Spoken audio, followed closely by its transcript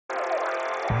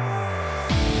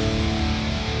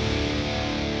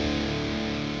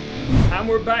And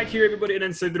we're back here, everybody, at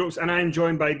Inside the Ropes, and I am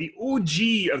joined by the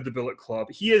OG of the Bullet Club.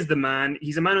 He is the man.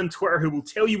 He's a man on Twitter who will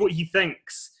tell you what he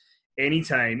thinks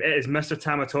anytime. It is Mr.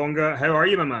 Tama Tonga. How are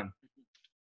you, my man?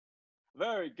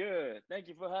 Very good. Thank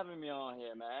you for having me on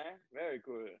here, man. Very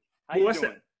good. How Well, you listen,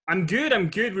 doing? I'm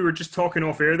good. We were just talking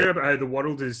off air there about how the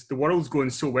world's going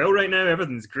so well right now.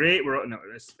 Everything's great.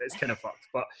 It's kind of fucked,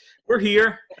 but we're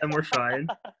here and we're trying.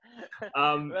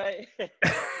 Right.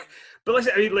 But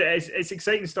listen, I mean, it's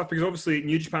exciting stuff because obviously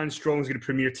New Japan Strong is going to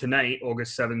premiere tonight,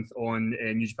 August 7th, on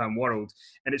New Japan World,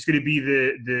 and it's going to be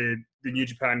the New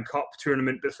Japan Cup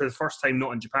tournament, but for the first time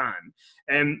not in Japan.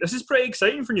 This is pretty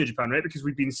exciting for New Japan, right? Because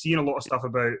we've been seeing a lot of stuff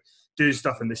about doing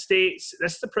stuff in the States.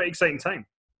 This is a pretty exciting time.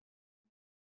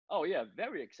 Oh yeah,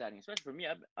 very exciting, especially for me.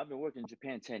 I've been working in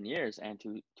Japan 10 years, and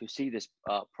to see this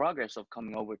progress of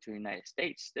coming over to the United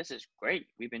States, this is great.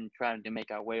 We've been trying to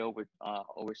make our way over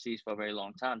overseas for a very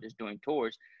long time, just doing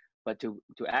tours, but to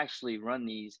actually run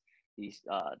these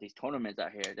tournaments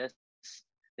out here, this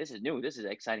is new. This is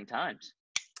exciting times.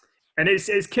 And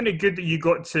it's kind of good that you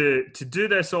got to do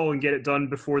this all and get it done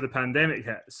before the pandemic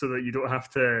hit, so that you don't have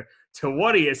to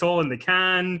worry. It's all in the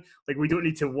can. Like, we don't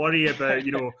need to worry about,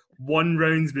 one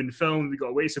round's been filmed, we got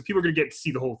to wait. So people are going to get to see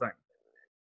the whole thing.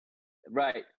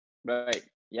 Right.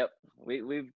 Yep.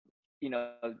 We've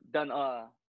done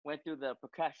went through the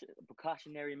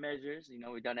precautionary measures.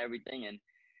 We've done everything,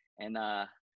 and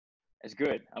it's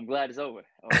good. I'm glad it's over.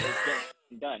 It's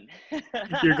getting done.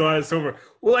 You're glad it's over.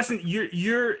 Well, listen,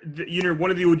 you're one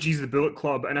of the OGs of the Bullet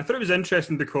Club, and I thought it was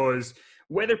interesting because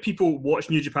whether people watch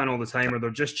New Japan all the time or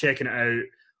they're just checking it out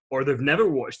or they've never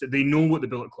watched it, they know what the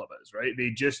Bullet Club is, right? They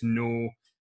just know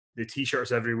the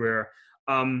T-shirts everywhere.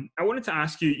 I wanted to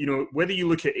ask you, whether you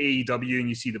look at AEW and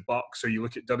you see the Bucks, or you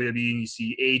look at WWE and you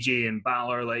see AJ and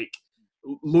Balor, like,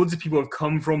 loads of people have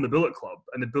come from the Bullet Club,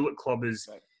 and the Bullet Club is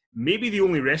maybe the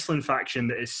only wrestling faction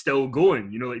that is still going.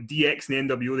 Like DX and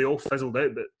the NWO, they all fizzled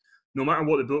out, but no matter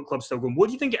what, the Bullet Club's still going. What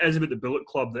do you think it is about the Bullet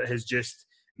Club that has just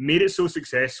made it so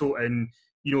successful and,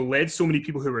 led so many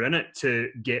people who were in it to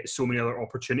get so many other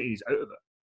opportunities out of it?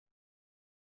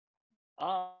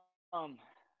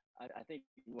 I think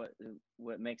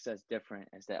what makes us different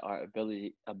is that our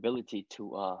ability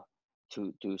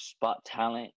to spot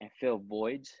talent and fill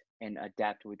voids and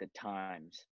adapt with the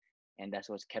times, and that's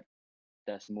what's kept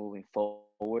us moving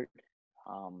forward.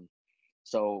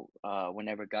 So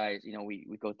whenever guys,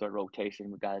 we go through a rotation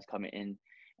with guys coming in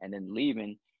and then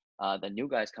leaving, the new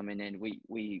guys coming in,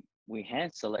 we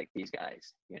hand select these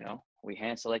guys. We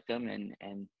hand select them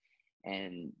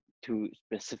and to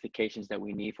specifications that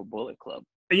we need for Bullet Club.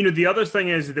 The other thing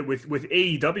is that with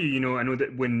AEW, I know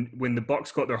that when the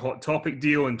Bucks got their Hot Topic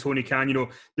deal and Tony Khan,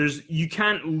 you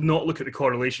can't not look at the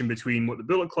correlation between what the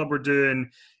Bullet Club were doing.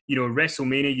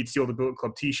 WrestleMania, you'd see all the Bullet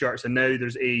Club T-shirts, and now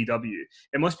there's AEW.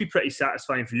 It must be pretty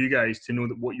satisfying for you guys to know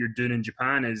that what you're doing in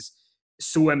Japan is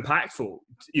so impactful,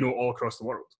 all across the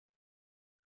world.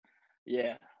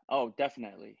 Yeah. Oh,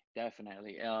 definitely.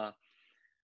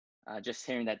 Just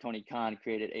hearing that Tony Khan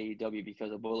created AEW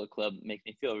because of Bullet Club makes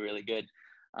me feel really good.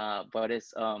 But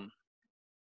it's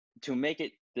to make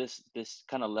it this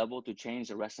kind of level, to change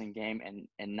the wrestling game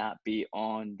and not be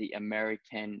on the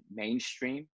American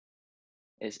mainstream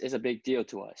is a big deal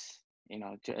to us.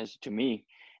 To me,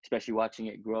 especially watching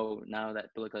it grow now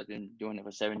that Bullet Club's been doing it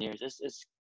for 7 years. It's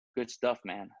good stuff,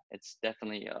 man. It's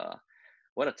definitely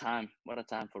what a time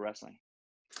for wrestling.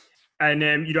 And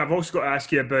I've also got to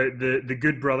ask you about the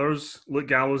Good Brothers, Luke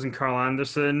Gallows and Carl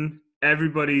Anderson.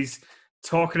 Everybody's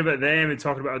talking about them and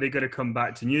talking about how they're going to come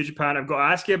back to New Japan. I've got to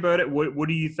ask you about it. What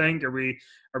do you think? Are we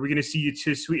going to see you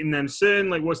two sweeten them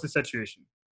soon? Like, what's the situation?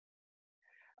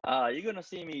 You're going to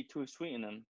see me two sweeten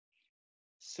them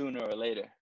sooner or later.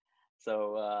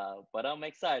 So, but I'm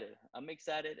excited.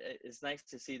 It's nice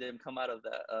to see them come out of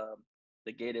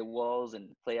the gated walls and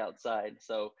play outside.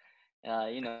 So,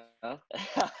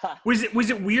 Was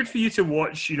it weird for you to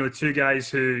watch, two guys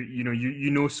who, you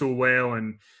know so well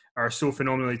and are so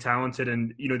phenomenally talented,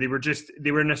 and they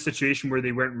were in a situation where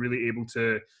they weren't really able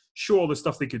to show all the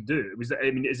stuff they could do? Is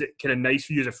it kind of nice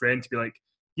for you as a friend to be like,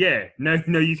 yeah, now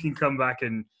you can come back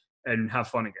and have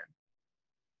fun again?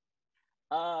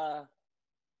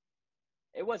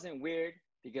 It wasn't weird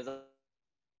because I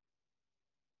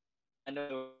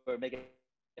know we're making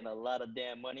a lot of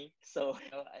damn money, so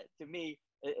to me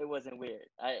it wasn't weird.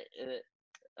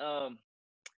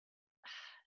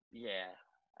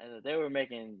 They were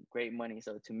making great money,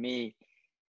 so to me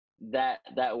that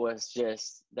was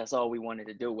that's all we wanted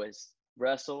to do, was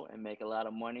wrestle and make a lot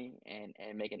of money and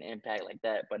make an impact like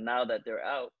that. But now that they're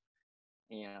out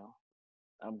you know,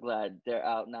 I'm glad they're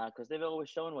out now because they've always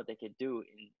shown what they could do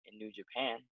in New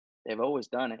Japan. They've always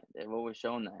done it. They've always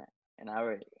shown that,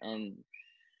 and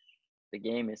the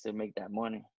game is to make that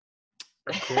money.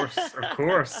 Of course, of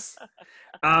course.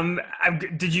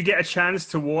 Did you get a chance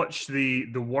to watch the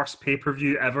worst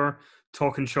pay-per-view ever,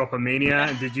 Talking Shopomania?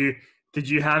 And did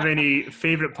you have any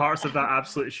favorite parts of that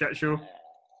absolute shit show?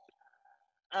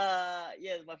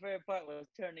 Yes, my favorite part was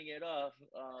turning it off.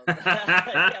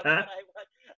 Yeah, but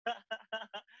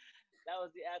that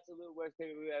was the absolute worst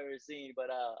pay we've ever seen. But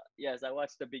yes, I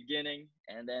watched the beginning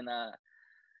and then I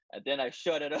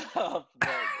shut it off. But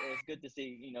it was good to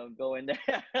see, go in there.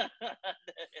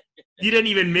 You didn't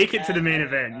even make it to the main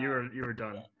event. You were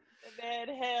done. Man,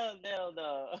 hell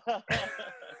no.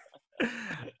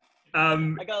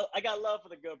 I got love for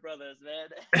the Good Brothers, man.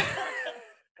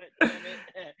 I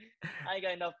ain't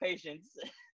got enough patience.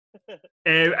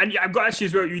 And yeah, I've got to ask you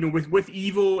as well. With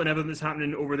Evil and everything that's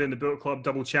happening over there in the Bullet Club,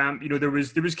 double champ. There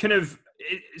was kind of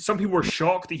some people were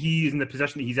shocked that he's in the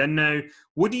position that he's in now.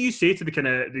 What do you say to the kind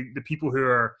of the people who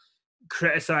are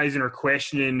criticizing or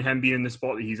questioning him being in the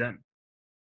spot that he's in?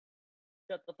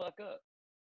 Shut the fuck up.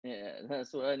 Yeah,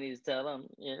 that's what I need to tell them.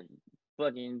 Yeah,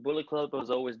 fucking Bullet Club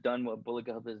has always done what Bullet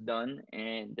Club has done,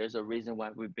 and there's a reason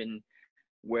why we've been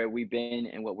where we've been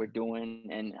and what we're doing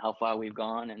and how far we've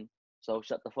gone. And so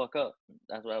shut the fuck up.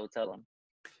 That's what I would tell them.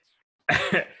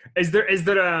 Is there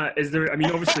I mean,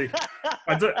 obviously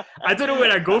I don't know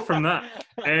where I go from that.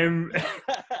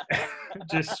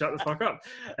 Just shut the fuck up.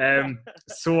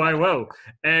 So I will.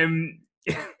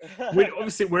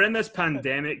 Obviously we're in this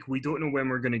pandemic, we don't know when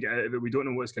we're going to get out of it, we don't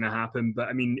know what's going to happen, but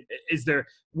I mean,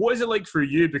 what is it like for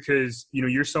you? Because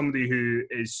you're somebody who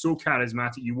is so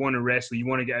charismatic, you want to wrestle, you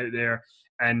want to get out there,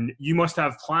 and you must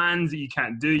have plans that you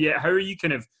can't do yet. How are you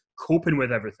kind of coping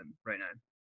with everything right now?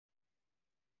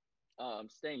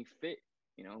 Staying fit,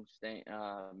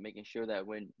 making sure that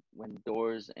when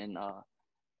doors and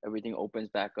everything opens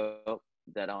back up,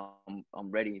 that I'm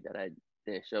ready, that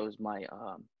shows my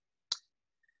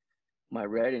my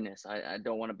readiness. I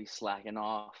don't want to be slacking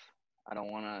off. I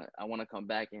want to come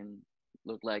back and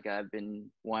look like I've been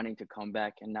wanting to come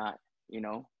back and not,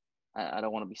 I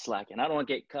don't want to be slacking. I don't want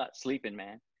to get caught sleeping,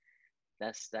 man.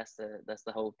 That's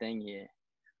the whole thing here.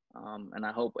 And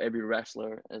I hope every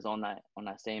wrestler is on that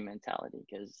same mentality,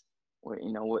 because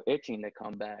we're itching to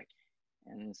come back,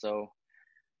 and so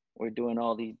we're doing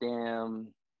all these damn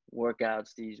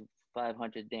workouts, these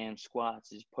 500 damn squats,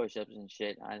 these push-ups and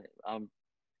shit.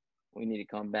 We need to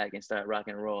come back and start rock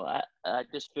and roll. I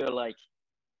just feel like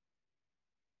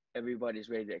everybody's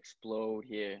ready to explode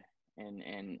here,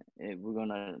 and we're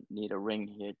gonna need a ring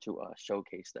here to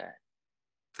showcase that.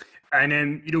 And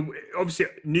then, obviously,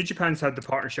 New Japan's had the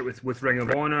partnership with Ring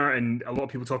of Honor, and a lot of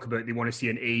people talk about they want to see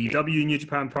an AEW New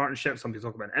Japan partnership. Some people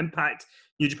talk about an Impact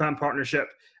New Japan partnership.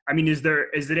 I mean, is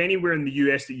there anywhere in the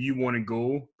US that you want to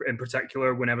go in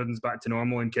particular when everything's back to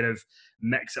normal and kind of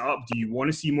mix it up? Do you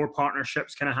want to see more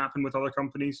partnerships kind of happen with other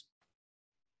companies?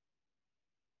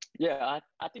 Yeah,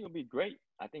 I think it would be great.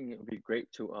 I think it would be great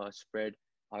to spread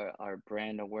our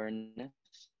brand awareness,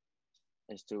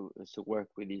 is to work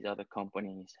with these other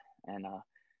companies and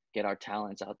get our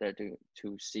talents out there to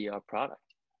see our product.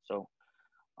 So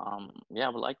yeah, I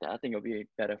would like that. I think it'll be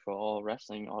better for all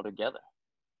wrestling altogether.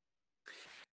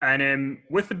 And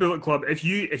with the Bullet Club, if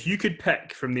you could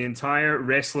pick from the entire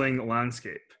wrestling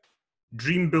landscape,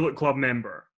 dream Bullet Club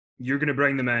member, you're going to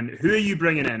bring them in. Who are you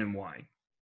bringing in and why?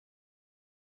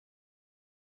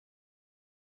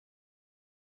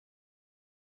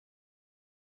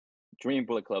 Dream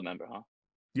Bullet Club member, huh?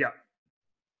 Yeah.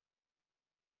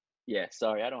 Yeah,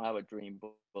 sorry, I don't have a Dream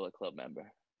Bullet Club member.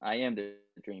 I am the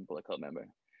Dream Bullet Club member.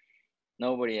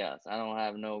 Nobody else. I don't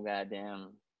have no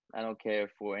goddamn. I don't care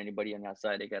for anybody on the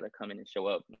outside. They gotta come in and show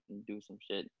up and do some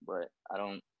shit. But I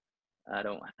don't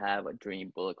have a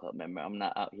Dream Bullet Club member. I'm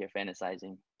not out here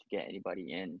fantasizing to get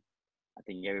anybody in. I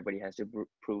think everybody has to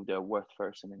prove their worth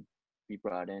first and then be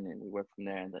brought in, and we work from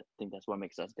there. And I think that's what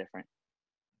makes us different.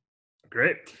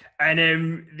 Great.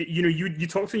 And you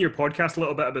talked in your podcast a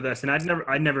little bit about this, and I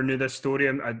never knew this story.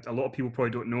 A lot of people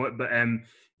probably don't know it, but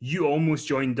you almost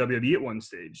joined WWE at one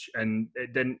stage, and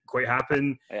it didn't quite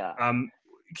happen. Yeah.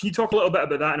 Can you talk a little bit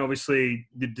about that, and obviously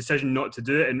the decision not to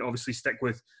do it, and obviously stick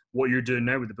with what you're doing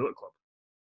now with the Bullet Club?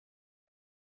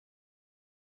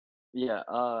 Yeah.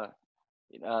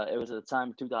 It was at the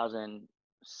time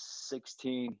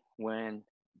 2016 when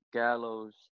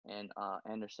Gallows and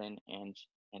Anderson and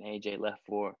AJ left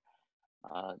for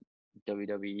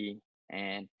WWE,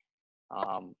 and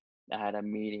I had a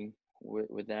meeting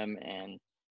with them, and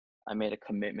I made a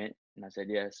commitment, and I said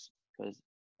yes, because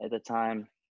at the time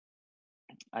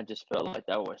I just felt like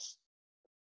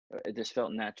it just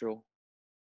felt natural.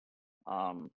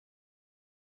 Um,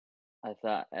 I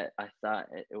thought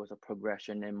it was a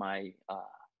progression in my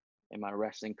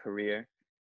wrestling career.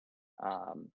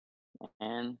 Um,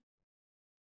 and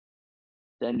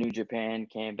then New Japan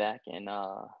came back and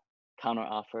counter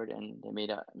offered, and they made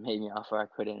me an offer I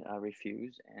couldn't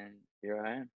refuse, and here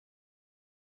I am.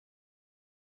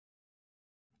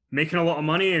 Making a lot of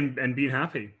money and being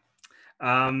happy.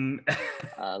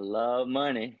 I love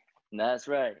money. That's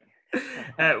right.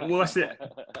 Well, listen,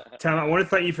 Tam, I want to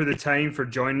thank you for the time for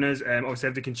joining us. Obviously,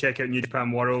 everybody can check out New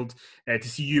Japan World to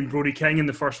see you and Brody King in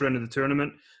the first round of the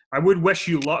tournament. I would wish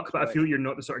you luck, but I feel you're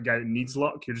not the sort of guy that needs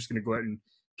luck. You're just going to go out and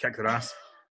kick their ass.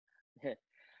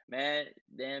 Man,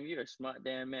 damn, you're a smart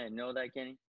damn man. Know that,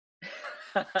 Kenny?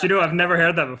 Do you know, I've never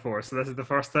heard that before, so this is the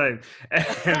first time.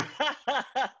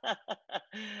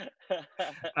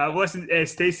 Well, listen,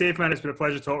 stay safe, man. It's been a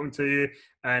pleasure talking to you,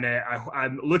 and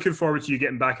I'm looking forward to you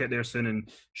getting back out there soon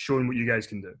and showing what you guys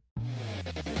can do.